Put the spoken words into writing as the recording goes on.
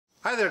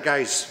Hi there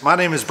guys, my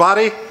name is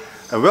Barry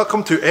and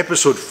welcome to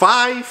episode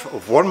 5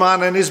 of One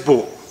Man in His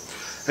Boat.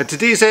 In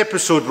today's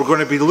episode we're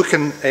going to be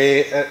looking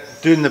at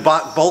doing the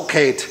back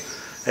bulkhead,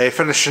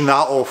 finishing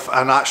that off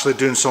and actually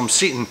doing some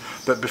seating.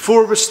 But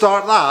before we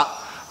start that,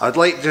 I'd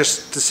like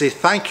just to say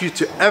thank you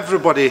to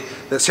everybody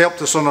that's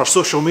helped us on our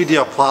social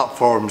media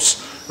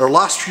platforms. Our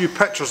last few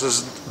pictures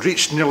has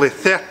reached nearly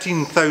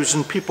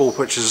 13,000 people,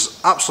 which is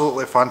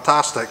absolutely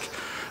fantastic.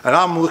 And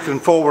I'm looking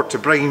forward to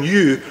bringing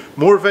you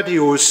more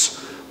videos,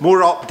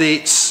 more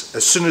updates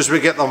as soon as we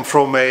get them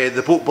from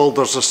the boat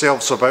builders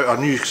themselves about our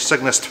new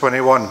Cygnus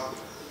 21.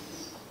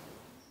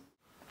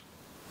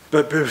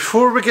 But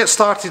before we get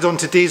started on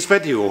today's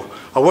video,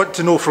 I want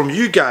to know from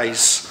you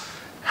guys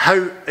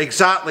how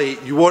exactly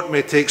you want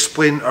me to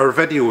explain our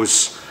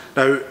videos.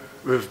 Now,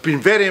 we've been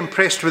very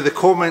impressed with the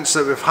comments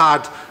that we've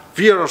had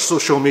via our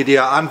social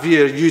media and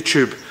via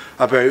YouTube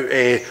about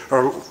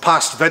our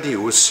past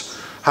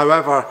videos.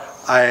 However,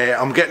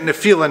 I'm getting the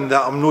feeling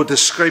that I'm not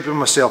describing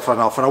myself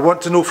enough, and I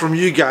want to know from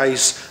you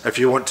guys if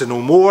you want to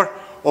know more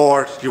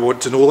or you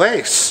want to know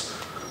less.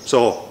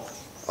 So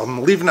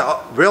I'm leaving it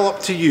well up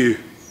to you.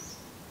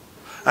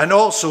 And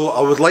also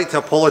I would like to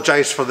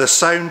apologise for the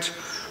sound.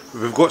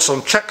 We've got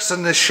some chicks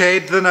in the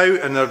shed now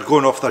and they're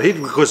going off their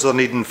head because they're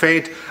needing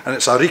fed, and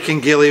it's a reeking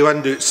gale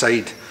wind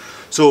outside.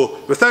 So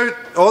without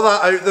all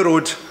that out the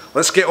road,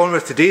 let's get on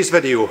with today's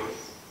video.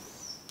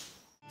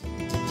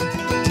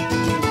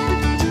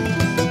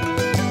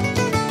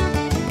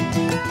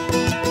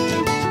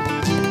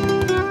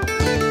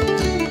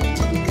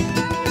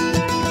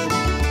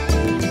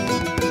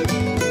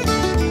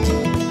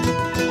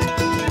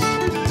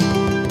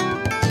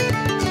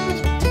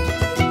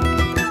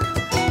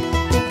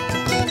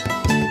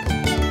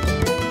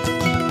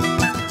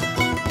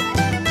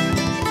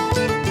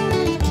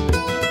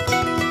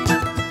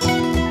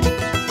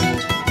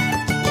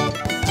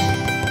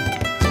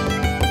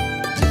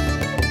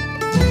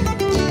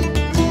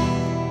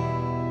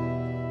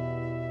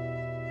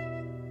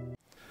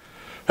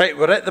 Right,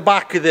 we're at the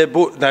back of the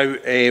boat now.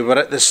 We're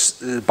at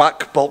this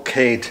back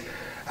bulkhead,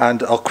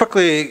 and I'll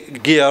quickly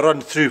give you a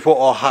run through what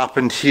all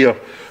happened here.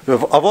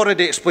 I've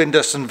already explained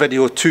this in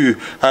video 2,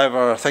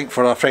 however I think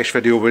for a fresh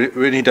video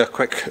we need a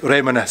quick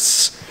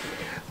reminisce.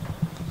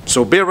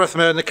 So bear with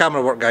me on the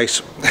camera work,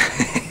 guys.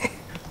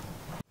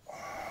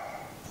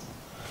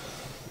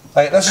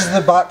 Right, this is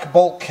the back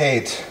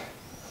bulkhead.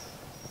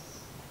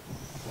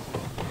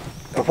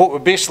 What we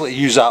basically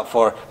use that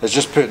for is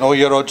just putting all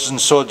your odds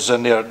and sods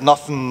in there,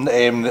 nothing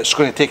that's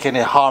going to take any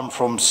harm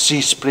from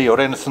sea spray or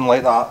anything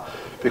like that,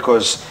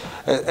 because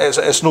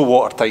it's no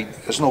watertight,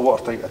 it's no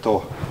watertight at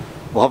all.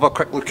 We'll have a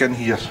quick look in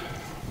here.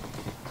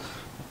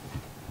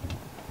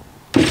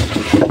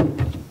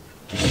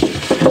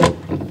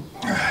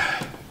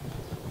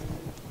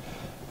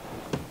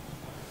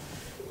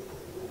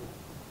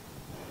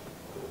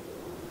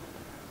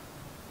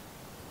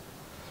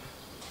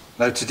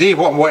 Now today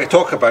what I want to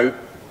talk about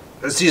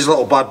is these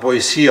little bad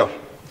boys here,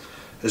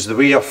 is the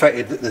way I've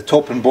fitted the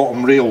top and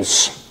bottom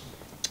rails.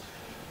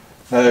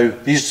 Now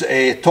these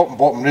top and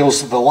bottom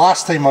rails, the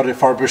last time I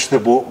refurbished the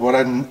boat,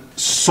 were in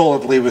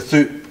solidly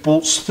without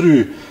bolts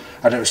through,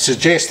 and it was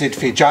suggested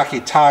for Jackie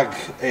Tagg,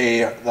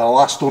 the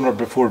last owner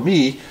before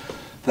me,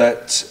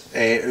 that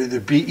it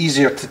would be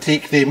easier to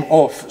take them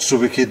off so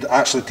we could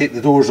actually take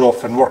the doors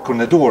off and work on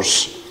the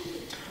doors.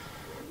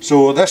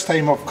 So this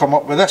time I've come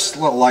up with this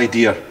little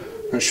idea,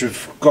 which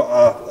we've got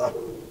a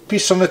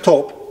piece on the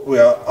top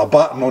with a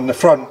batten on the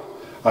front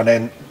and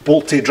then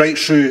bolted right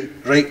through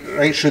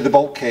the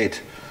bulkhead.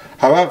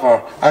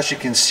 However, as you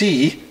can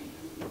see,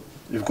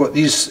 we've got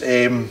these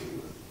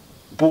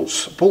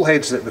bolt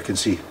heads that we can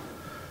see.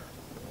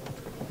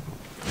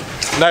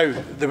 Now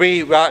the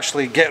way we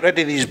actually get rid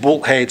of these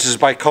bolt heads is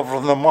by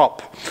covering them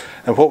up,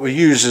 and what we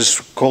use is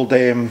called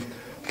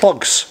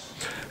plugs,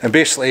 and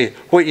basically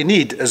what you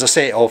need is a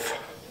set of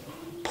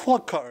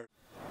plug cutters.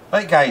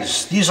 Right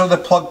guys, these are the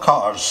plug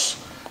cutters.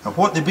 And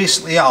what they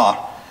basically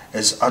are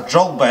is a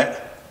drill bit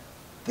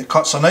that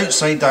cuts an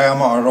outside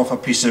diameter off a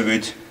piece of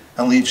wood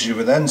and leaves you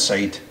with the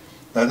inside.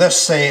 Now this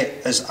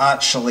set is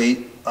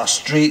actually a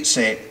straight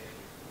set.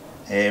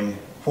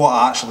 What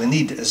I actually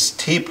need is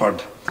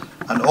tapered,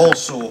 and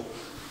also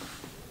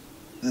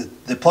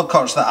the plug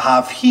cutters that I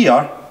have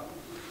here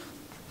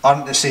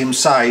aren't the same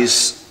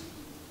size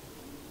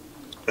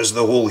as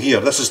the hole here.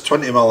 This is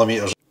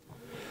 20mm.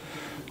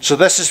 So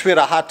this is where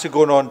I had to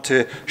go on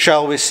to,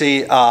 shall we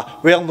say, a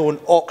well-known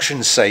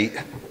auction site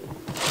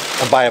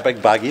and buy a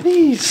big bag of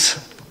these.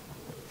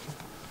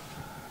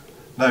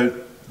 Now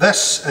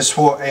this is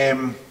what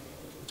the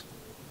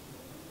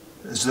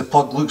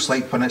plug looks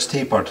like when it's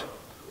tapered.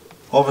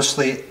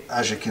 Obviously,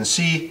 as you can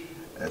see,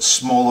 it's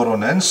smaller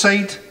on the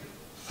inside,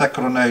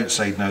 thicker on the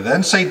outside. Now the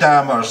inside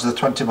diameter is the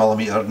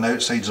 20mm and the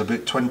outside is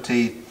about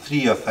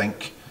 23, I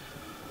think,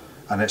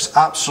 and it's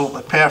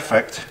absolutely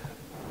perfect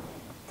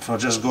for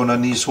just going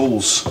in these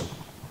holes.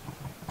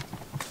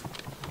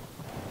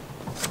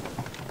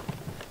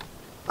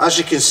 As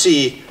you can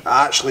see, it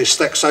actually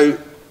sticks out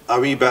a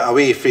wee bit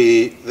away from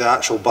the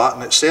actual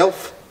batten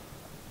itself,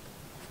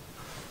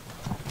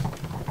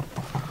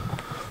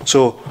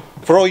 So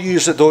for all you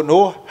that don't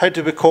know, how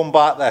do we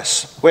combat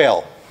this?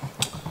 Well,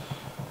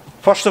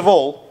 first of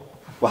all,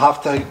 we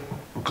have to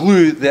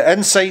glue the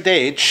inside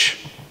edge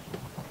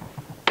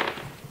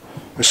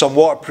with some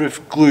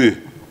waterproof glue.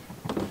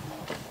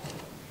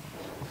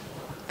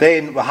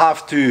 Then we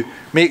have to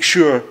make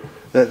sure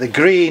that the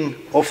grain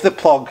of the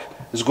plug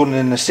is going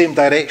in the same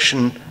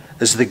direction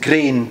as the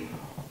grain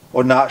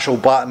on the actual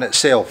batten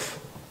itself.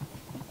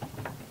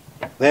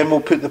 Then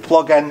we'll put the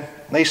plug in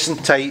nice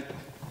and tight,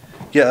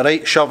 get a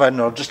right shove in,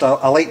 or just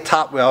a light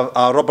tap with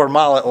a rubber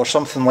mallet or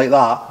something like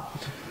that.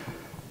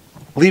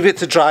 Leave it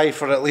to dry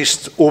for at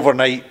least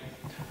overnight,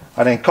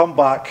 and then come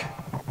back,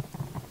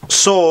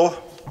 saw,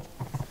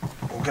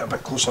 we'll get a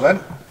bit closer in,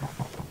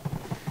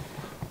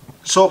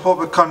 saw what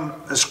we can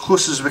as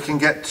close as we can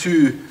get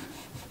to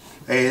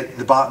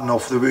the batten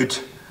of the wood,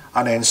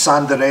 and then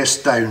sand the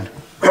rest down.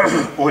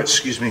 Oh,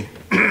 excuse me.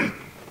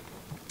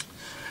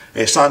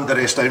 Sand the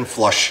rest down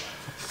flush,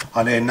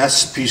 and then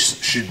this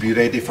piece should be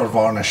ready for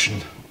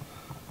varnishing.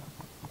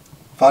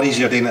 Far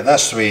easier doing it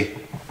this way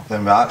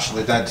than we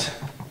actually did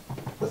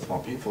with my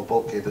beautiful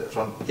bulkhead at the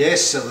front.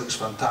 Yes, it looks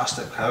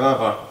fantastic,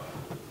 however,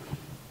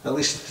 at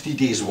least 3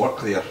 days work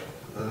there,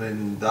 and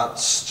then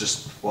that's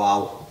just,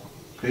 wow,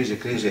 crazy,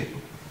 crazy.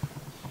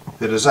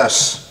 Whereas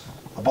this,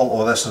 I built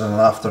all this in an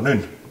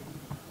afternoon.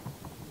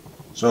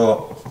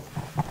 So,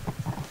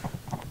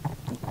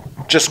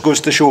 just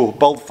goes to show,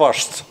 build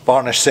first,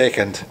 varnish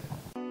second.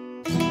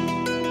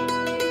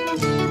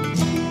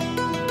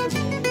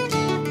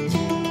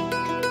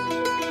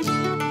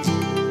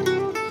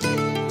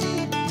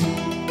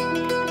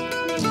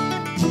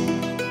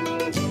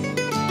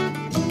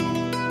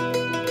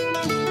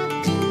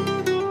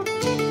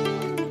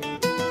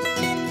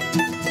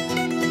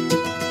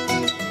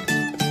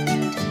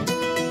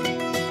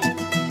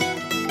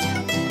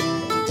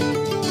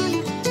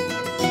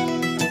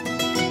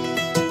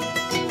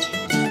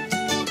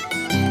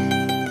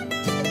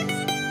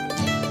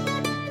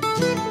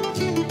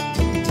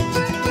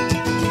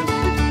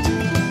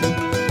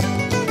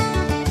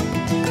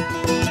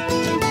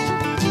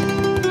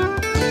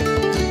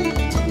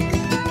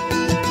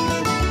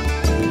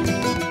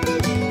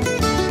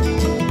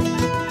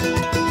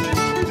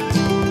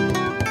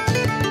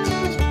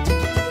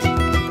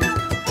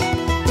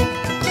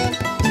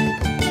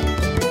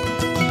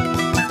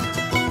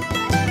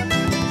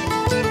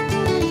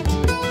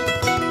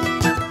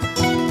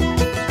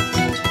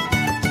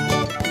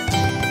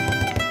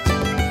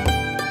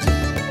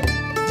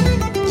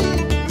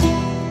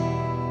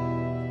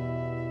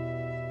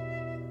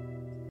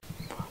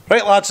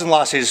 Right, lads and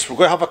lasses, we're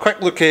going to have a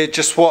quick look at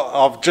just what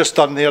I've just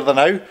done there the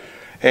now,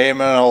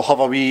 and I'll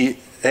have a wee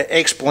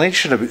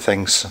explanation about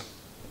things.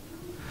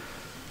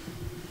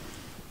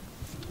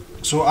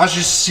 So as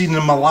you've seen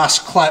in my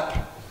last clip,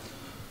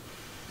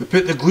 we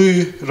put the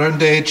glue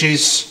around the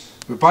edges,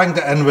 we banged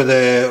it in with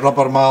a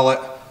rubber mallet,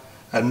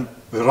 and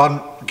we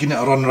getting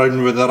it a run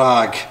round with the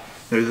rag.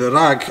 Now the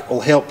rag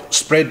will help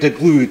spread the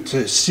glue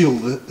to seal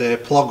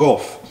the plug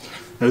off.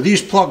 Now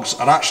these plugs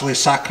are actually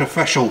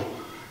sacrificial.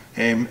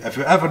 If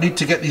we ever need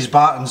to get these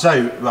battens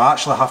out, we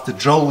actually have to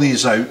drill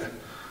these out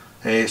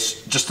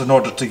just in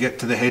order to get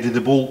to the head of the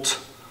bolt.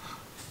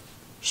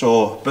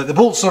 So, but the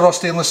bolts are all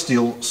stainless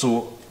steel,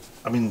 so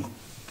I mean,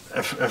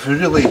 if we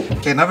really,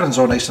 again, everything's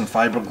all nice and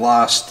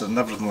fiberglassed and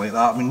everything like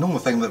that. I mean, the only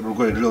thing that we're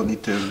going to really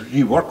need to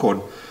rework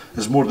on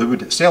is more the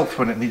wood itself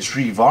when it needs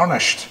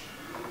re-varnished.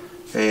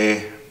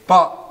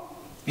 But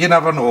you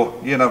never know,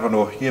 you never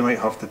know. You might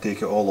have to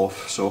take it all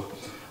off. So,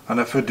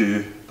 and if we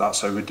do,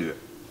 that's how we do it.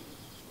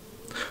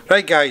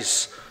 Right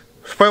guys,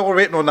 while we're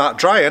waiting on that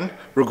drying,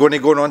 we're going to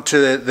go on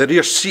to the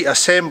rear seat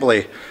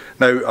assembly.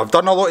 Now, I've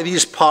done a lot of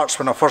these parts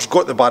when I first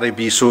got the Barry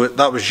B, so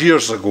that was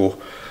years ago.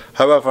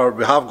 However,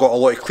 we have got a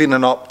lot of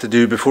cleaning up to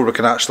do before we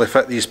can actually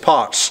fit these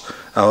parts.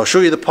 I'll show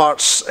you the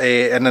parts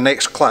in the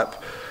next clip.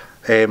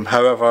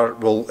 However,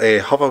 we'll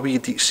have a wee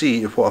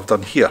see of what I've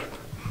done here.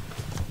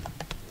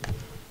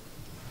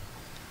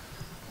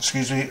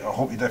 Excuse me, I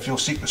hope you didn't feel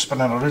seat was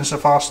spinning around so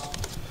fast.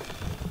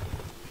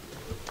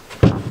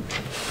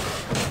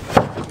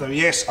 Now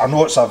yes, I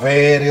know it's a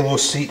very low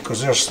seat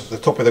because there's the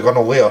top of the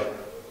gunnel there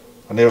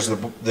and there's the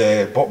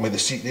bottom of the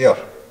seat there.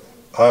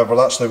 However,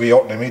 that's the way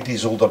Orkney made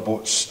these older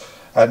boats,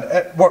 and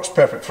it works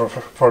perfect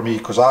for me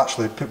because I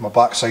actually put my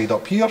backside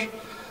up here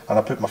and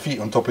I put my feet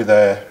on top of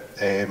the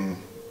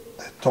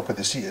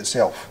seat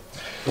itself.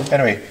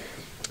 Anyway,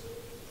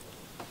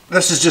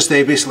 this is just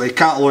basically a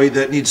catalloid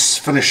that needs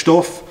finished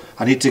off.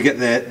 I need to get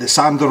the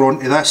sander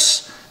onto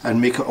this and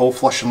make it all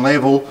flush and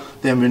level.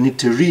 Then we need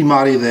to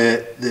remarry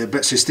the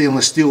bits of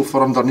stainless steel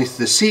for underneath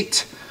the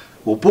seat.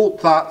 We'll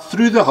bolt that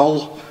through the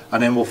hull,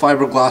 and then we'll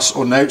fiberglass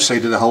on the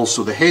outside of the hull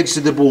so the heads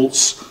of the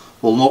bolts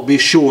will not be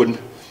shown,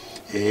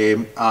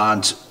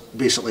 and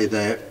basically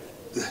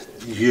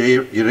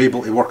you're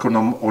able to work on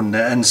them on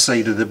the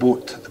inside of the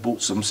boat, the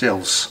bolts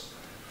themselves.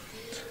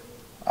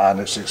 And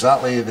it's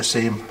exactly the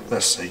same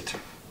this side.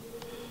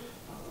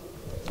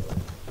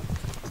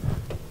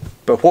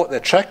 But what the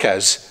trick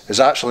is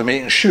actually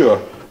making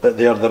sure that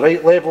they're the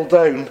right level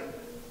down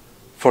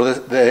for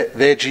the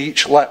edge of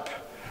each lip,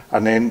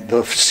 and then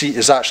the seat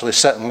is actually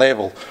sitting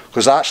level.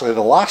 Because actually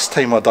the last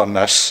time I done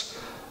this,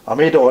 I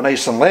made it all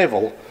nice and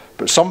level,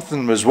 but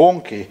something was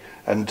wonky,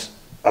 and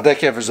I don't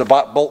care if it was the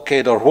back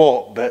bulkhead or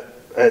what, but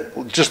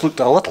it just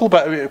looked a little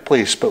bit out of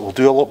place, but we'll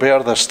do a lot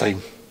better this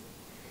time.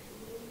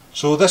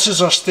 So this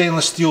is our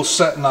stainless steel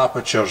sitting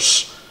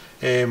apertures.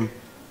 I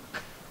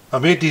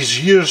made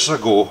these years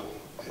ago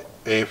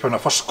when I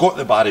first got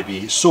the Barry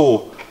B,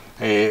 so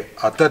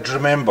I did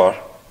remember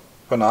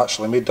when I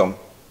actually made them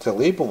to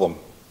label them.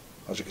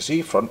 As you can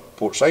see, front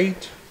port side,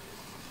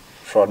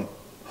 front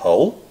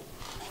hull,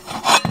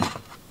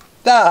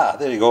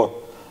 there you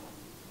go,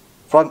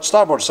 front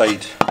starboard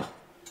side,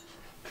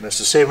 and it's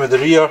the same with the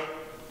rear,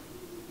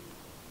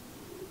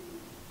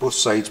 both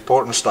sides,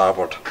 port and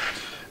starboard.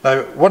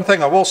 Now, one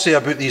thing I will say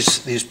about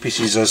these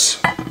pieces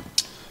is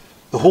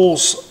the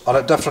holes are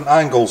at different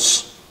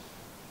angles,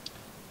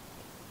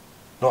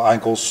 not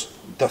angles,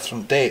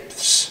 different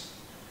depths,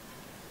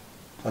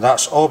 and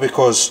that's all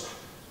because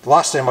the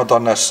last time I'd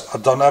done this,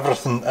 I'd done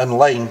everything in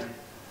line,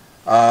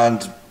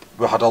 and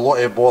we had a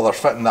lot of bother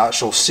fitting the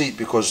actual seat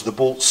because the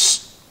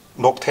bolts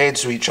knocked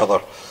heads with each other.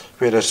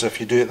 Whereas if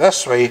you do it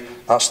this way,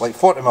 that's like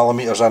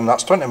 40mm in,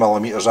 that's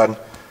 20mm in,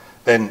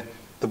 then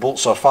the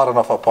bolts are far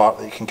enough apart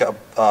that you can get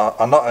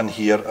a nut in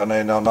here and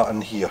then a nut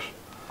in here.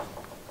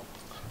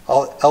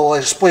 I'll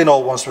explain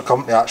all once we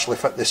come to actually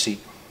fit the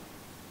seat.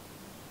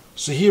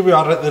 So here we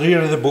are at the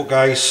rear of the boat,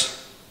 guys.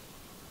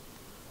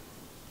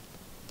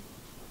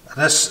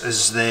 And this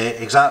is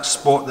the exact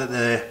spot that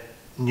the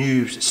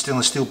new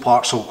stainless steel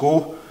parts will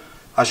go.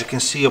 As you can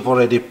see, I've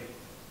already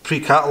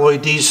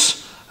pre-catalloyed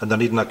these, and they're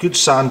needing a good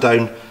sand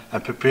down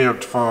and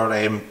prepared for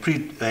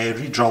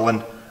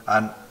re-drilling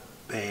and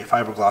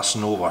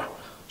fiberglassing over.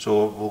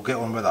 So we'll get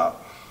on with that.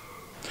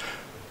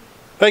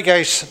 Right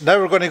guys, now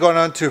we're going to go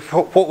on to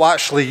what we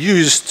actually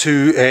use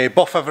to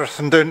buff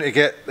everything down to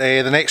get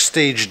the next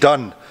stage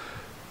done.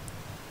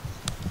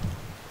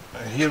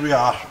 And here we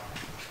are.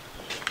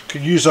 We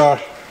can use our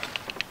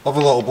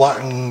lovely little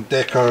Black &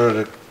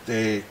 Decker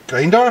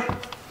grinder,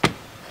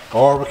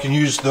 or we can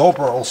use the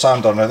orbital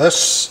sander. Now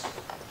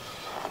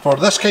for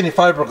this kind of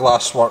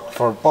fiberglass work,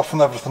 for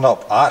buffing everything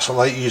up, I actually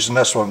like using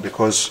this one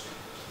because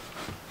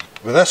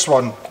with this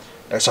one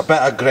it's a bit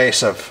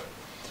aggressive.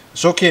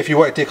 It's okay if you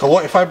want to take a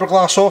lot of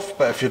fiberglass off,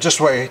 but if you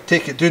just want to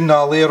take it down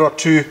a layer or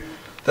two,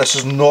 this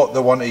is not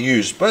the one to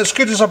use, but it's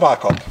good as a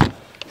backup.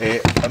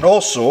 And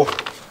also,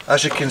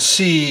 as you can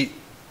see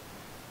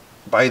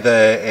by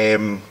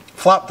the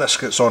flap disc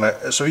that's on it,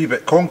 it's a wee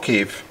bit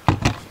concave,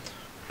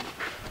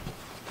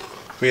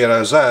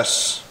 whereas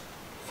this,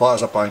 flat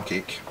as a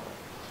pancake.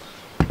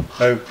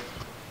 Now,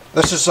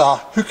 this is a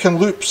hook and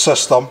loop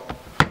system,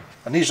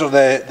 and these are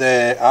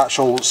the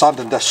actual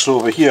sanding discs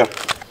over here.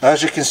 Now,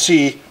 as you can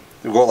see,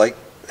 we've got like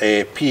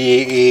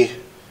P8A,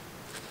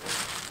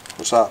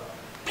 what's that?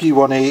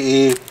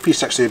 P1AA,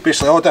 P6A,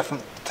 basically all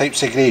different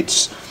types of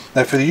grades.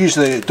 Now, for the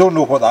user that don't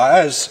know what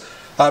that is,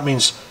 that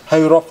means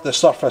how rough the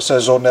surface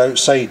is on the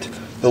outside.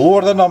 The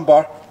lower the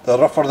number, the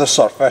rougher the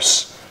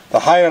surface. The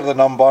higher the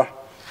number,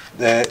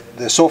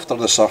 the softer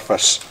the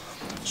surface.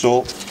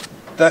 So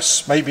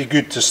this might be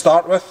good to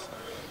start with,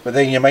 but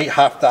then you might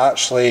have to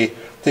actually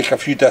take a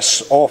few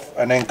discs off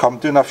and then come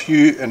down a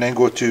few and then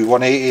go to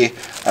 180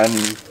 and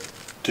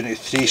down to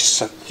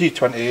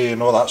 320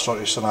 and all that sort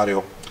of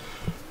scenario.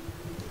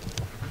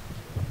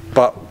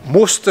 But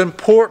most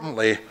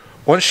importantly,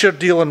 once you're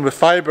dealing with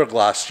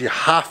fiberglass, you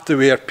have to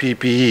wear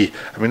PPE.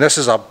 I mean, this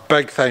is a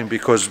big thing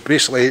because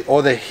basically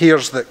all the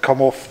hairs that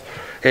come off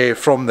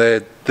from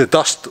the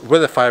dust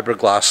with the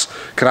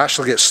fiberglass can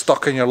actually get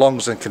stuck in your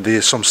lungs and can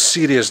do some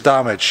serious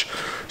damage.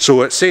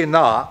 So it's saying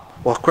that,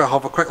 we'll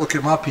have a quick look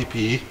at my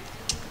PPE.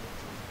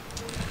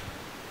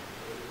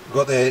 We've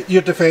got the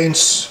ear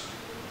defence,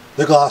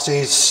 the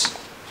glasses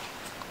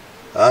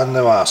and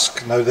the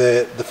mask. Now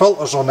the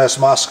filters on this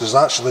mask is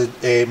actually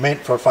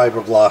meant for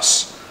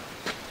fiberglass,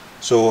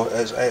 so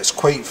it's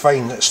quite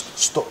fine. It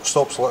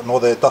stops letting all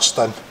the dust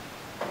in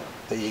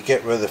that you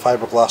get with the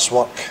fiberglass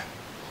work.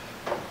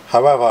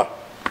 However,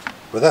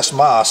 with this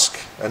mask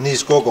and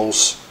these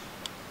goggles,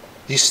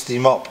 these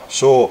steam up,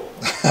 so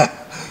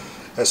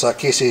it's a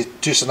case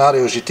of two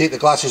scenarios. You take the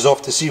glasses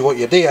off to see what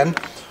you're doing,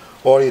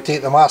 or you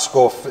take the mask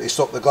off to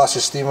stop the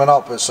glasses steaming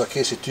up. It's a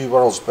case of two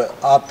worlds, but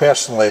I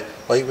personally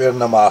like wearing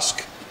the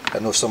mask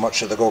and not so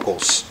much of the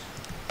goggles.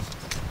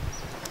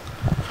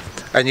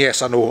 And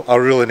yes, I know I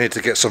really need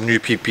to get some new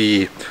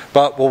PPE,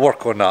 but we'll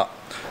work on that.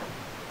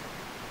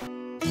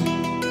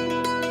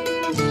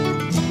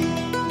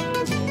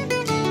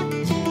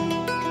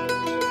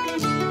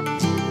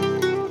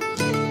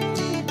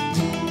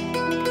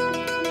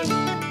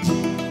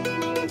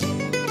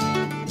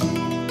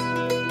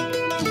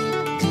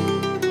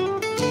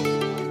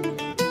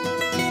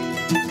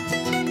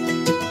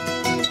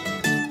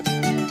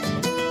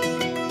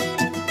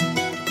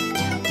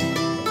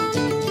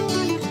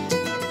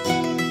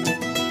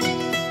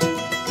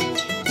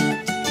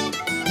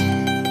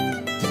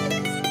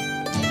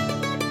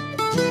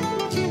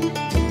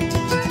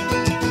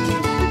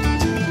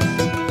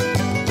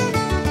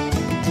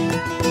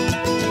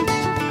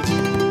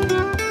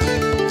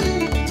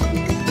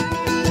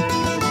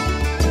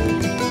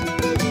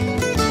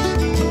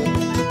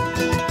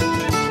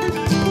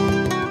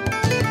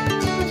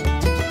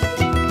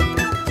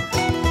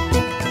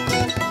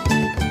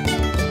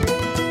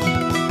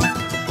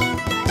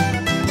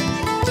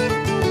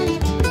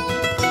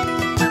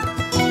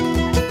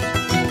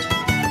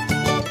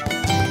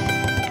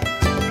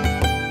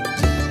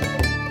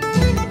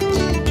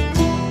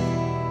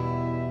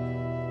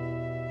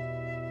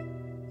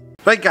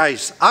 Right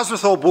guys, as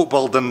with all boat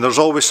building, there's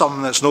always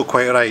something that's not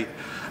quite right.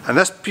 And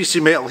this piece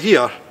of metal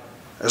here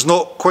is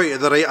not quite at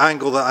the right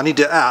angle that I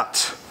need it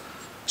at.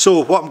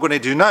 So what I'm going to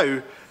do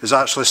now is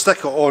actually stick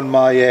it on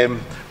my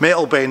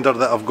metal bender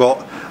that I've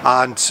got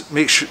and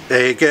make sure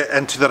get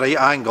into the right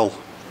angle.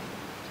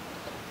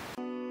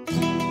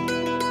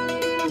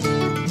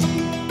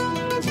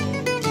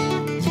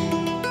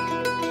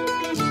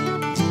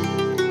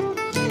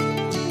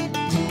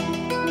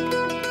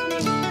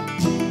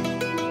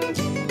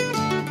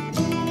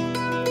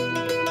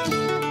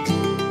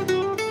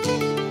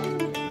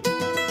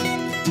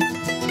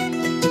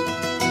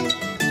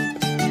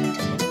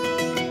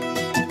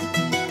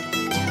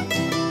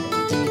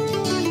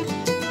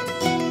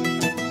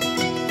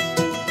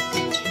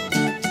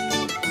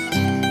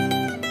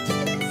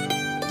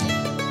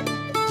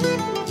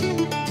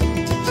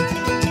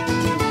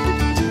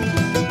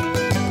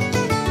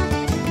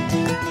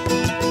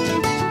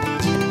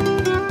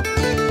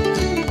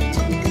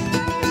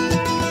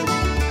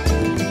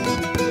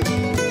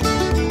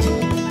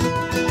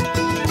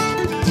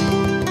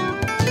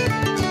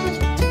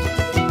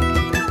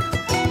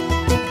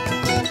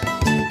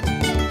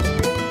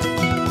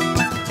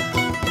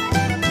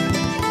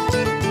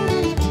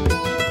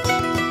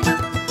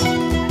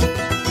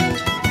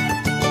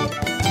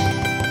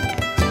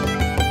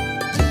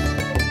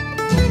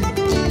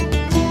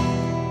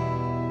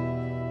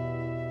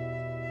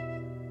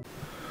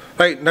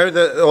 Right, now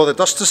that all the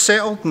dust is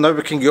settled, now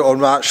we can get on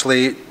with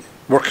actually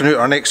working out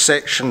our next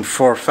section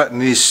for fitting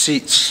these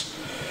seats.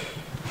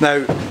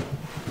 Now,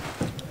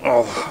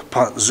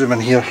 I'll zoom in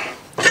here.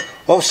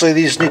 Obviously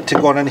these need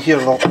to go in here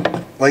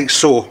like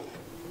so.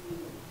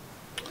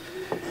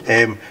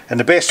 And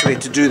the best way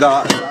to do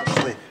that is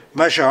actually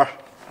measure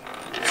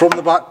from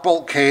the back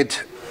bulkhead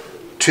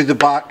to the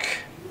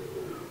back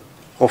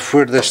of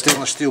where the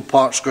stainless steel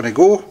part's going to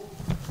go.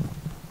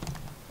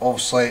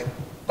 Obviously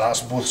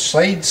that's both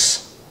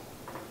sides.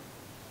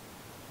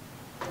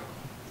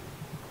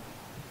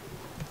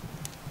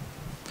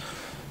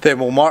 Then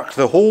we'll mark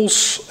the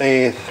holes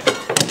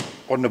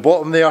on the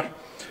bottom there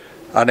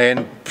and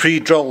then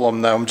pre-drill them.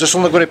 Now I'm just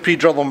only going to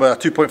pre-drill them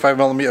with a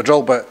 2.5mm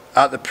drill, but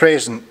at the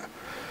present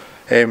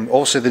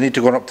obviously they need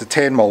to go up to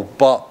 10mm,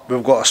 but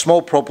we've got a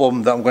small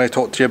problem that I'm going to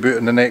talk to you about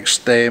in the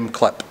next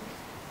clip.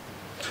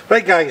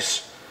 Right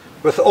guys,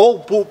 with all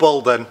boat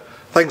building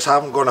things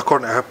haven't gone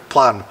according to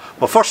plan.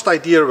 My first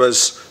idea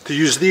was to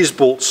use these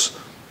bolts,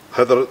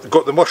 how they've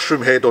got the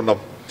mushroom head on them.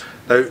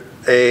 Now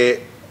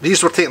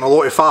these were taking a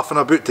lot of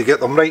faffing about to get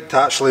them right to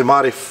actually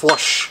marry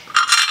flush.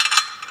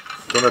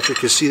 Don't know if you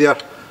can see there,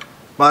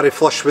 marry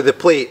flush with the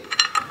plate.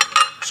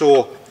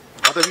 So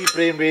I had a wee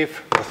brainwave.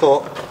 I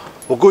thought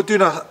we'll go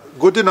down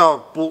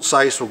a bolt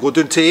size. We'll go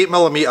down to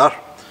 8mm.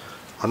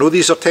 I know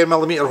these are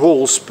 10mm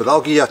holes, but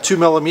that'll give you a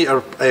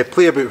 2mm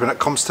play about when it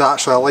comes to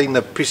actually align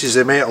the pieces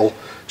of metal,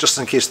 just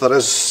in case there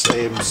is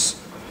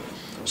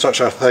such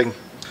a thing.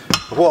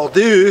 What I'll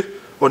do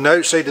on the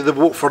outside of the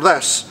boat for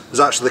this is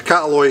actually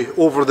cat alloy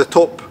over the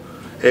top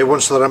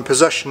once they're in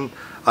position,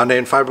 and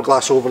then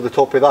fiberglass over the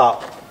top of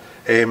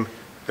that.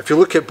 If you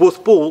look at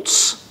both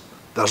bolts,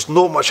 there's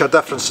not much a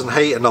difference in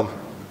height in them.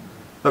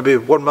 Maybe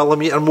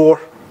 1mm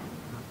more,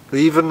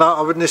 even that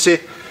I wouldn't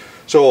say.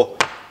 So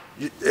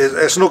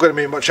it's not going to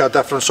make much of a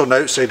difference on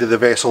the outside of the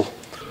vessel.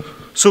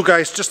 So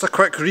guys, just a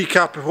quick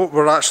recap of what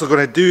we're actually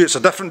going to do. It's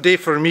a different day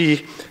for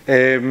me.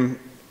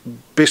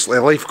 Basically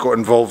life got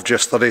involved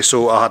yesterday,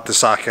 so I had to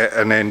sack it,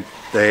 and then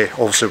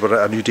obviously we're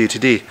at a new day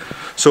today.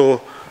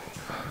 So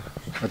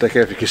I don't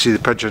care if you can see the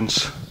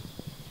pigeons.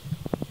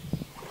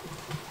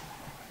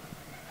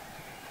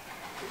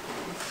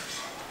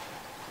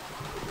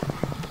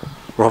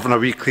 We're having a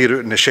wee clear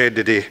out in the shed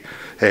today.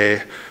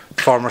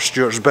 Farmer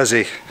Stuart's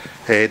busy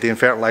doing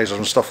fertiliser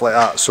and stuff like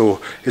that, so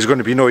he's going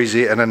to be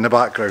noisy and in the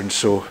background,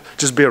 so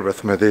just bear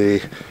with me.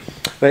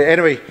 Right,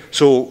 anyway,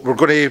 so we're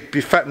going to be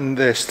fitting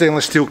the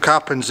stainless steel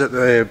cappings at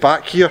the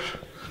back here.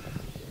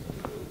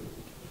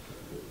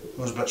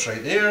 Those bits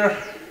right there.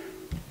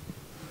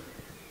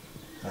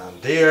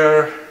 And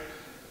there.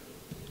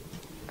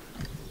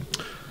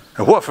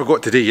 And what I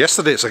forgot to do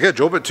yesterday, it's a good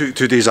job it took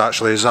 2 days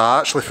actually, is I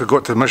actually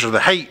forgot to measure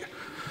the height.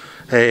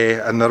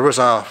 And there was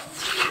a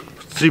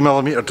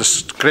 3mm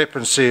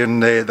discrepancy in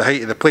the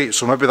height of the plate,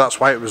 so maybe that's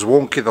why it was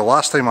wonky the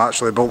last time I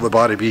actually built the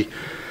Barry B.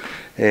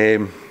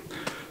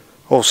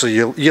 Obviously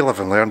you live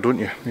and learn, don't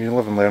you? You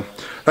live and learn.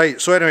 Right,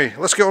 so anyway,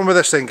 let's get on with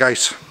this then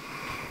guys.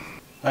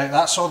 Right,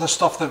 that's all the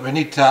stuff that we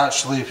need to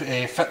actually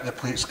fit the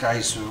plates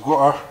guys. So we've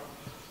got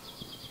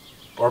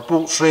our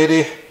bolts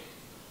ready,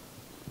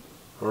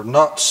 our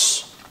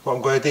nuts. What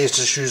I'm going to do is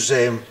just use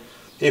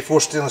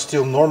A4 stainless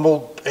steel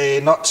normal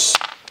nuts,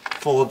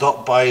 followed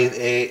up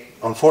by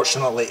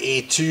unfortunately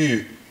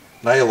A2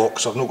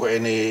 Nylox. I've not got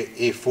any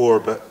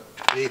A4, but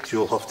A2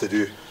 will have to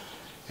do.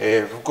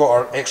 We've got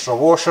our extra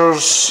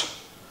washers,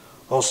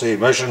 also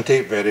measuring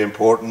tape, very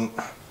important.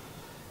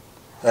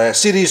 A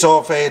series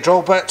of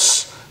drill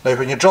bits. Now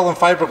when you're drilling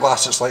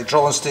fiberglass, it's like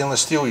drilling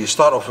stainless steel. You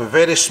start off with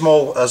very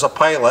small as a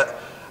pilot,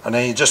 and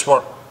then you just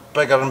work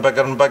bigger and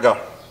bigger and bigger.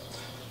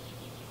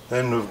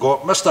 Then we've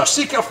got Mr.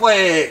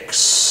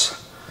 Sikaflex.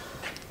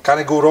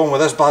 Can't go wrong with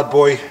this bad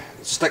boy. It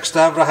sticks to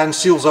everything,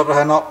 seals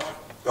everything up.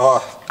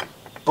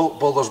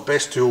 Builder's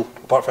best tool,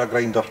 apart from a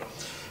grinder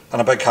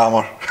and a big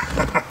hammer.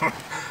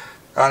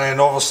 And then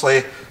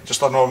obviously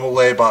just a normal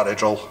battery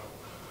drill.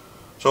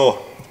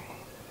 So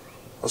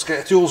let's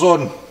get the tools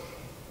on.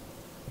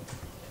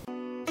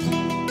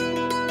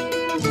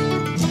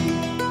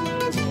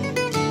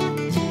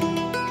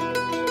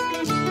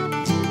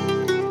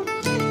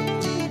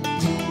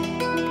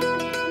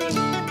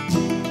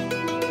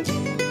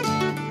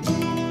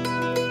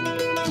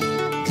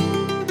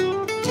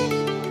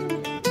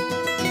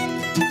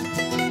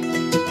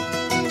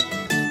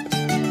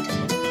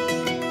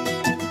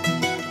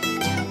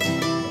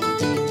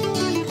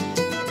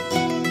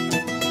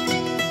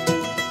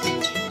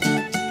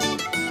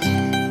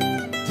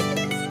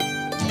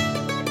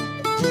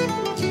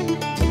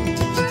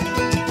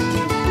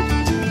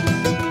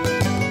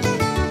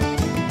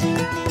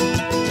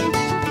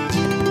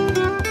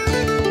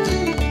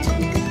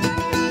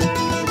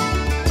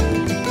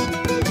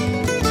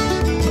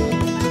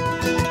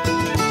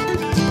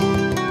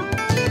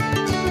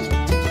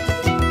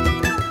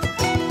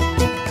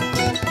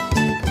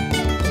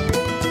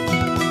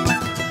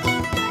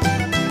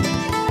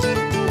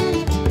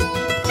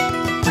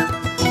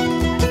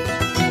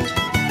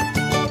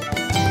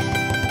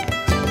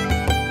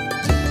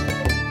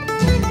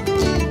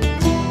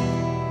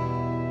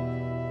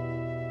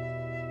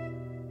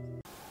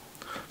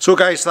 So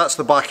guys, that's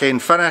the back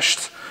end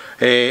finished.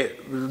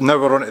 Now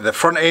we're on to the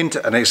front end,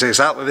 and it's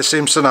exactly the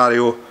same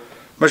scenario.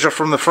 Measure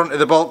from the front of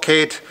the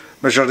bulkhead,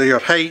 measure your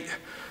height,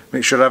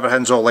 make sure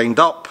everything's all lined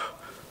up,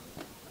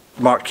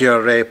 mark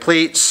your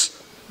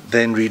plates,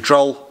 then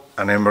re-drill,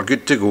 and then we're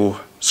good to go.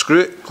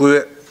 Screw it, glue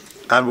it,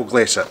 and we'll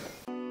glaze it.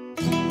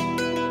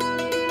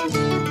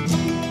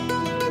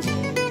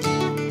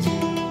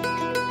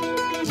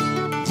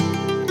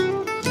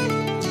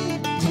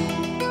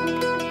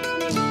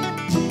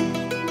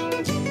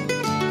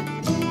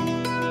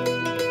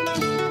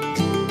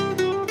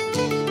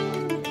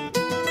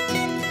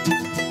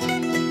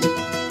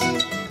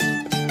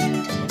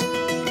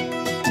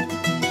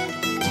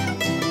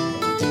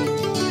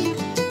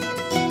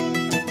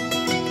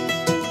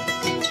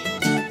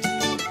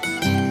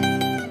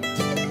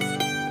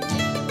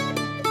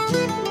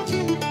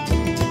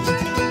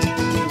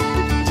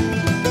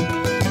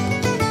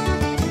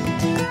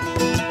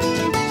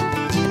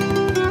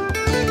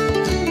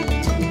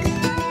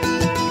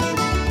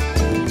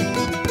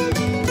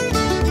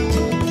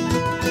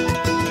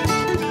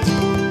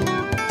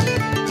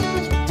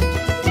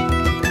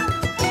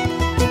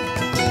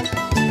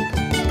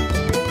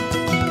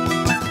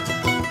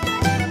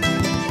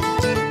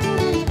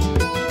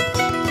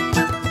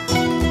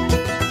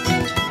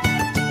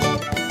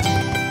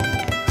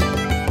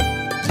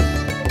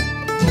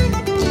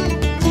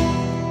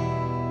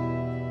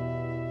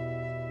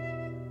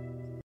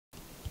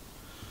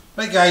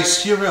 Right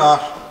guys, here we are.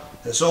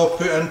 It's all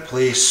put in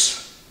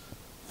place.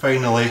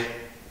 Finally.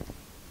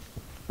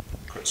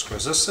 Quick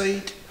squeeze this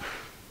side.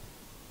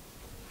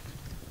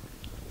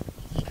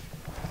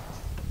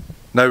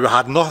 Now we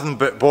had nothing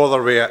but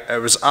bother with it.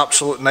 It was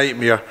absolute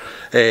nightmare.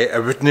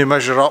 It wouldn't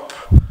measure up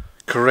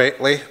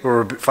correctly. We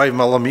were about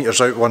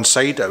 5mm out one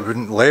side. It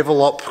wouldn't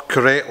level up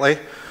correctly.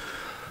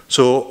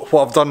 So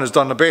what I've done is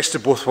done the best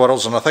of both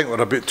worlds, and I think we're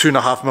about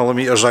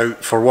 2.5mm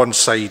out for one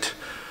side.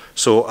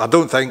 So I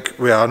don't think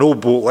with an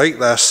old boat like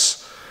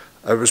this,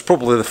 it was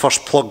probably the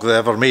first plug they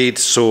ever made,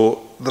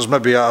 so there's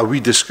maybe a wee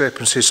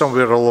discrepancy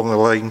somewhere along the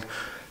line.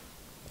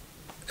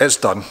 It's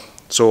done.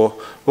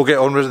 So we'll get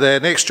on with the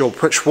next job,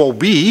 which will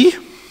be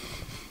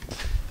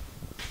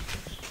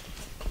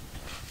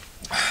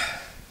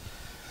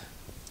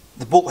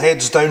the bolt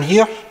heads down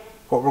here.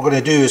 What we're going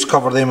to do is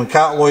cover them in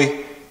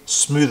catalloy,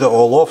 smooth it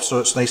all off so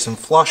it's nice and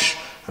flush,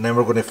 and then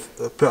we're going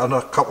to put on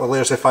a couple of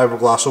layers of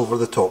fiberglass over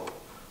the top.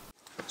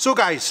 So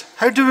guys,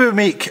 how do we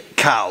make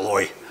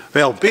catalloy?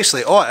 Well,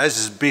 basically all it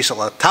is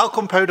basically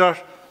talcum powder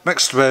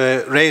mixed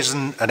with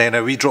resin and then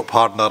a wee drop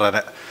hardener in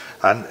it,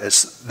 and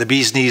it's the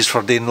bee's knees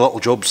for doing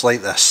little jobs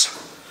like this.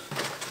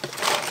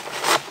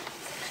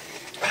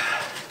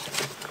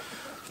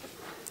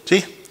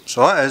 See?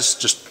 So that is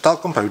just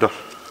talcum powder.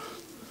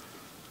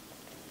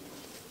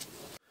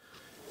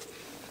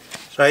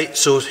 Right,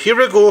 so here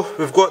we go,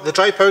 we've got the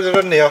dry powder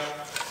in there,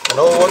 and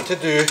all I want to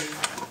do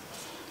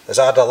is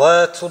add a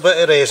little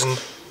bit of resin,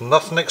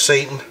 nothing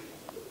exciting.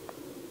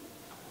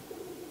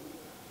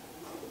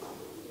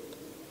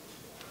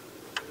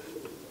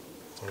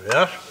 There we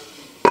are.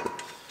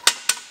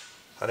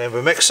 And then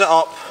we mix it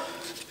up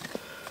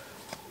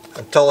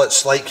until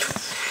it's like,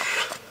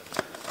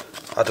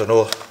 I don't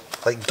know,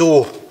 like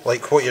dough,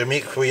 like what you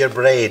make with your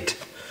bread.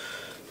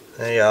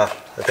 There you are,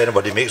 if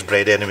anybody makes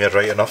bread anyway,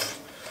 right enough.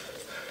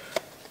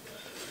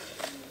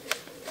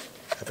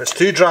 If it's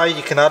too dry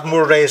you can add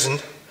more resin,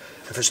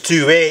 if it's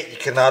too wet you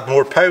can add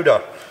more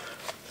powder.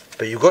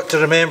 But you've got to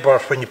remember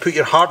when you put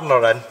your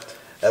hardener in,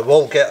 it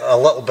will get a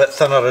little bit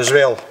thinner as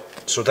well.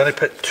 So don't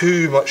put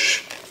too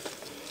much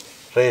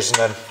resin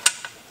in.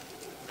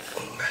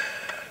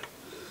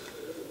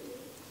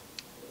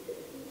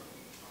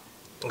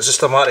 It's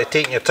just a matter of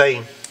taking your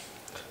time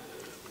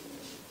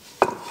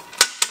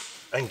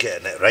and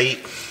getting it right.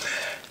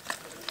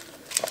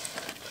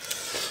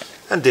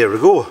 And there we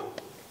go.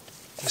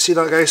 You see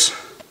that, guys?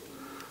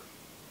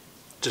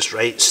 Just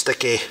right,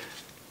 sticky.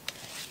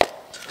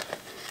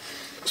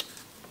 It's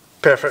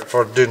perfect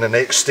for doing the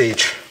next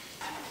stage.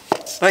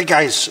 Right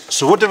guys,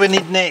 so what do we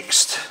need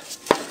next?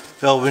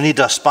 Well, we need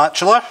a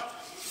spatula,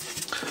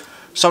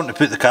 something to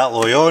put the cat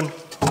oil on,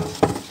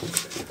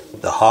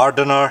 the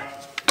hardener,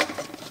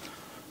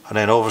 and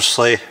then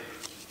obviously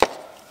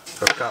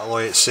our cat oil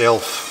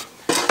itself.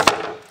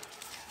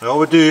 And all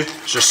we do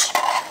is just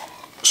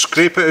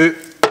scrape it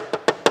out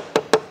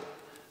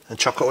and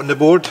chuck it on the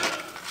board.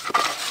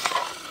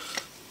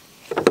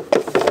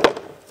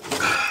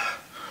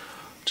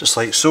 Just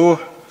like so.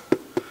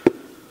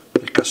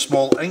 Make a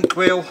small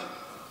inkwell.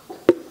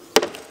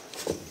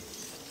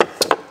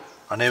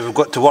 And then we've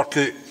got to work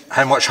out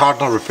how much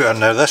hardener we put in.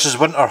 Now this is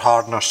winter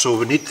hardener, so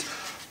we need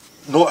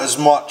not as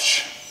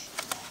much.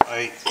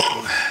 Right.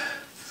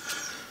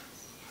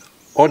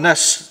 On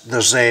this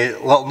there's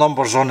little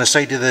numbers on the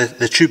side of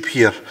the tube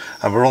here,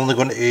 and we're only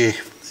going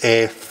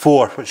to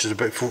 4, which is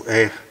about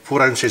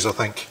 4 ounces I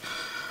think.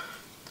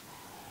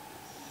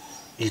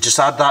 You just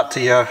add that to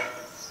your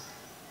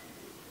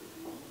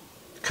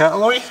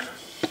kettle oil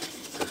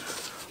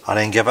and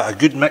then give it a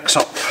good mix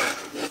up.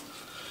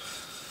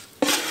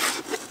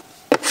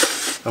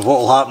 And what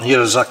will happen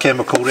here is a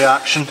chemical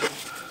reaction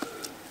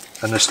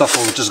and the stuff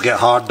will just get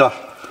harder,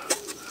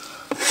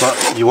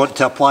 but you want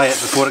to apply it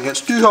before it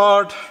gets too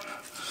hard.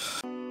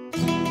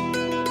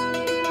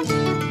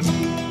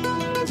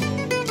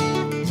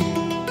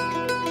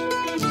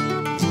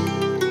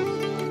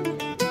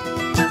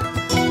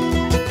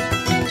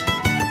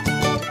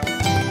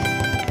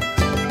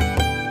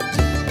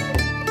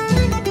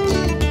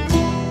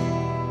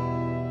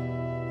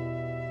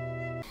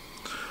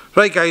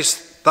 Right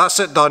guys, that's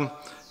it done.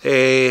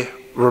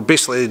 We're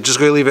basically just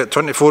going to leave it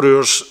 24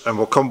 hours and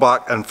we'll come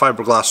back and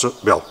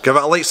fiberglass, well, give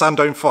it a light sand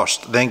down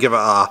first, then give it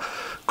a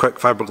quick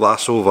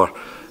fiberglass over,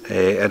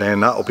 and then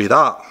that'll be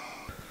that.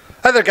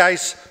 Hi there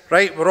guys,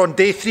 right, we're on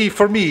day 3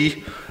 for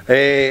me,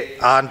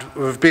 and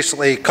we've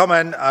basically come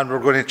in and we're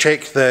going to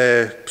check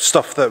the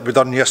stuff that we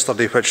done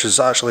yesterday, which is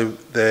actually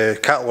the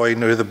cat oil,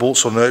 now the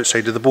bolts on the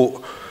outside of the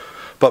boat.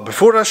 But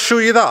before I show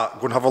you that,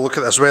 go and have a look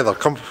at this weather.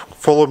 Come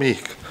follow me.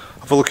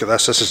 Have a look at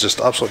this. This is just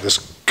absolutely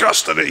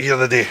disgusting out here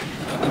today.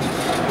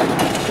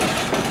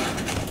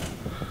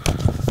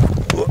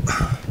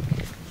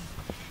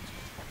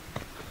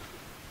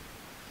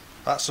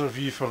 That's the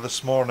review for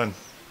this morning.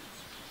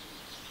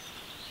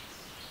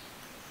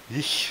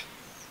 Yeesh.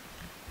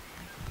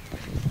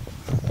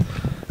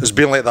 It's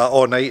been like that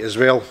all night as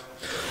well.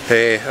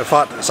 In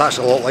fact, it's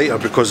actually a lot lighter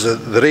because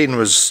the rain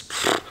was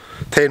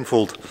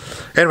tenfold.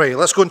 Anyway,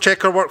 let's go and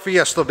check our work for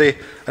yesterday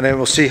and then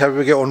we'll see how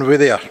we get on with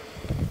there.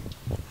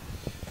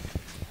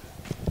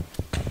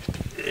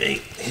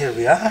 Here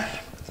we are.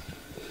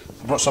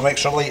 I brought some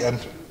extra light in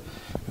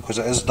because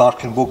it is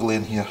dark and boggly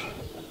in here.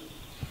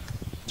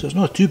 So it's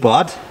not too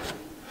bad.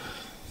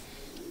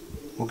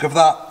 We'll give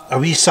that a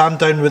wee sand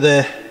down with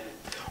the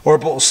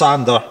orbital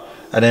sander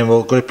and then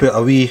we're going to put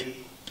a wee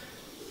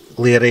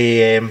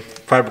layer of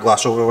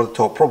fiberglass over the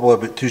top, probably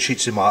about 2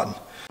 sheets of matting.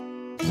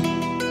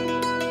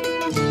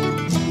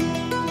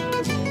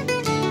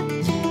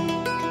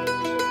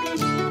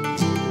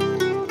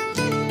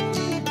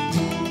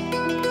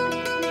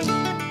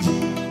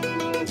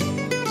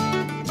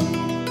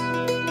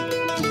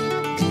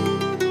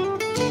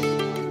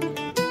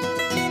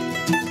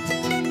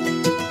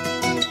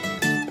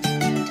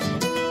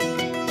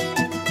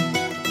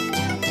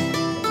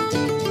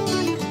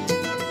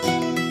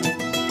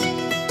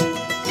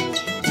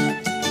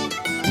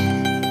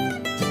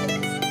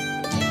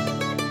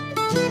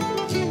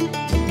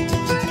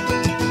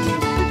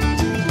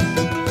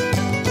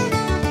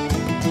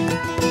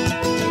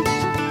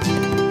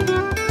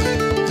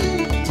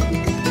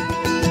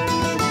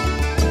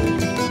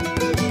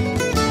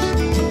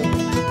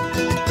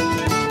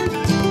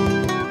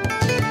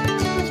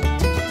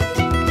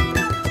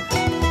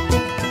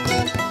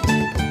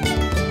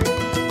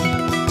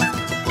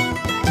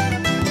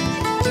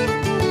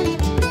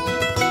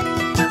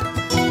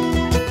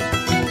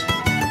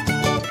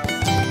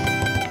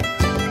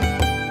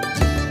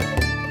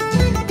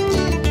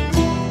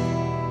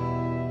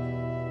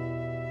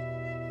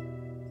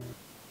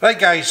 Right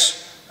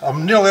guys,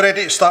 I'm nearly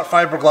ready to start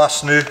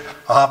fiberglass now.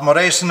 I have my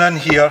resin in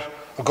here,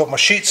 I've got my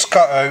sheets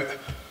cut out,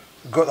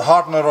 I've got the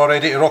hardener all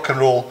ready to rock and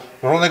roll.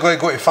 We're only going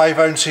to go to 5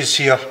 ounces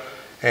here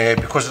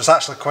because it's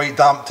actually quite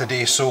damp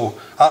today, so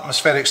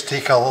atmospherics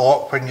take a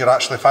lot when you're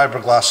actually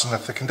fiberglassing.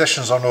 If the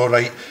conditions are not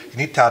right, you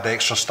need to add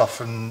extra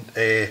stuff, and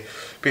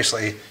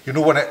basically, you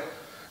know, when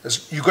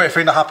you've got to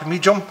find a happy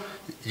medium.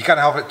 You can't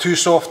have it too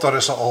soft or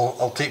else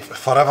it'll take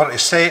forever to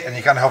set, and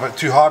you can't have it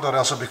too hard or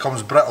else it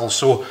becomes brittle.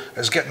 So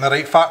it's getting the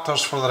right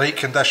factors for the right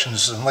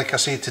conditions, and like I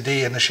say,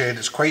 today in the shed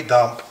it's quite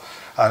damp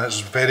and it's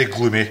very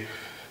gloomy.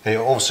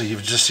 Obviously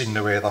you've just seen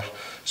the weather.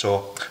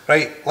 So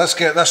right, let's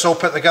get this all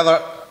put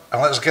together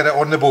and let's get it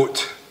on the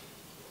boat.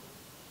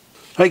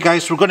 Right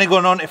guys, we're going to go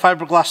on to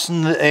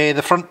fiberglassing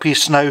the front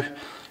piece now.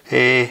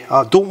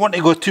 I don't want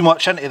to go too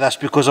much into this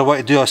because I want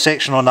to do a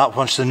section on that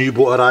once the new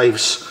boat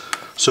arrives.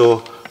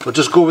 So we'll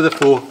just go with the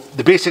flow.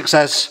 The basics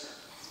is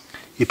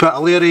you put a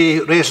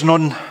layer of resin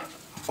on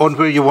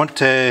where you want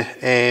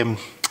to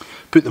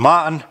put the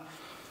mat in,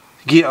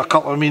 give it a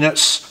couple of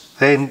minutes,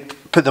 then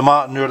put the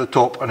mat near the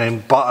top and then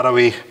batter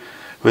away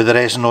with the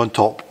resin on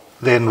top,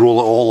 then roll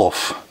it all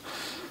off.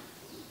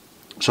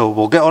 So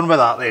we'll get on with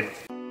that then.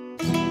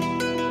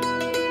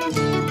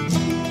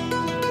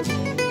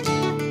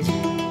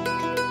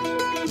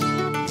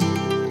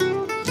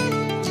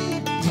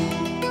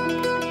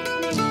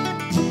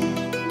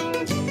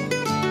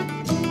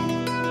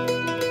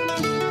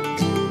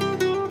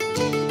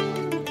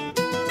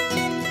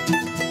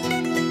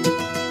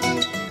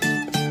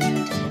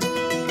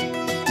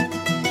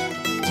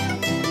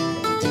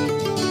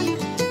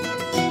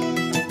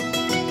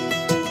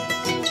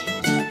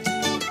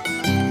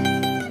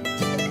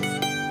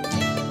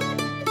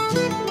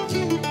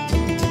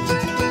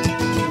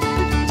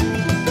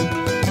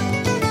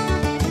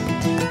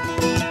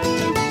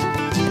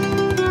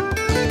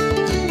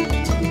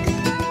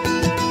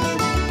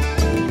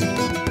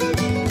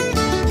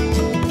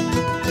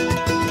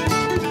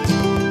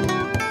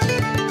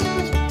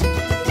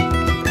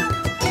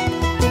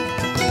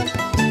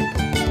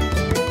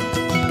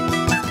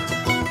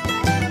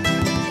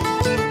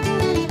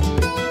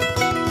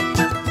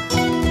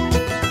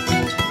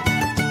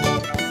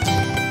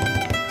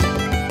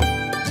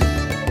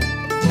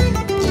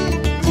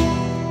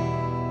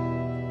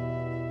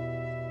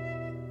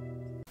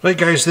 Right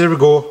guys, there we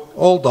go,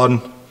 all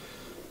done.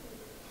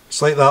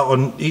 It's like that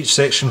on each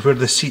section where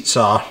the seats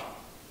are.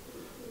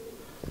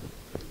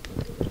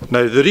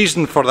 Now the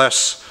reason for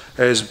this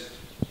is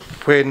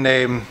when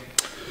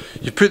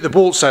you put the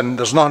bolts in,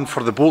 there's none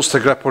for the bolts to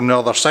grip on the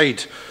other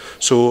side.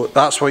 So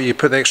that's why you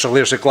put the extra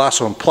layers of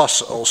glass on,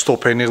 plus it'll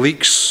stop any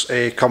leaks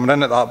coming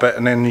in at that bit,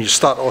 and then you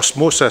start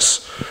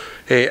osmosis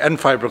in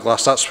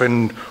fiberglass. That's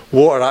when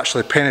water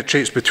actually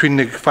penetrates between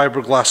the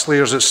fiberglass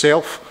layers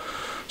itself.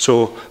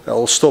 So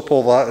it'll stop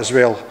all that as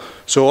well.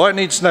 So all it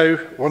needs now,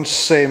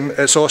 once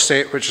it's all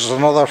set, which is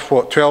another,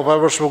 what, 12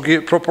 hours we'll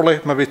get it properly,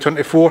 maybe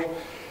 24,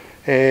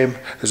 is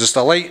just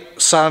a light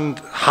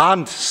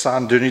hand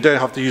sand down. You don't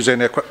have to use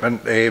any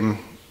equipment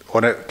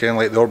on it, again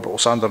like the orbital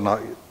sander and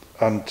that.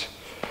 And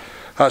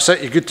that's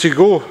it, you're good to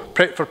go,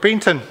 prep for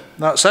painting,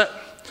 that's it.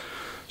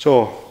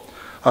 So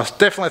I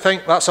definitely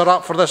think that's a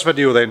wrap for this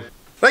video then.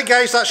 Right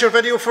guys, that's your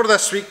video for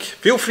this week.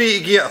 Feel free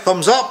to give it a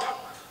thumbs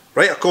up,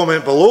 write a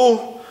comment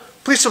below.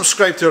 Please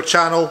subscribe to our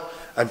channel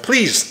and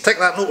please tick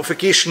that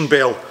notification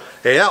bell.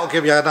 That'll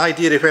give you an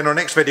idea of when our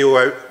next video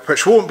out,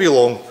 which won't be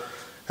long.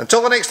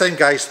 Until the next time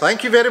guys,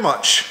 thank you very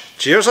much.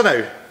 Cheers and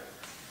out.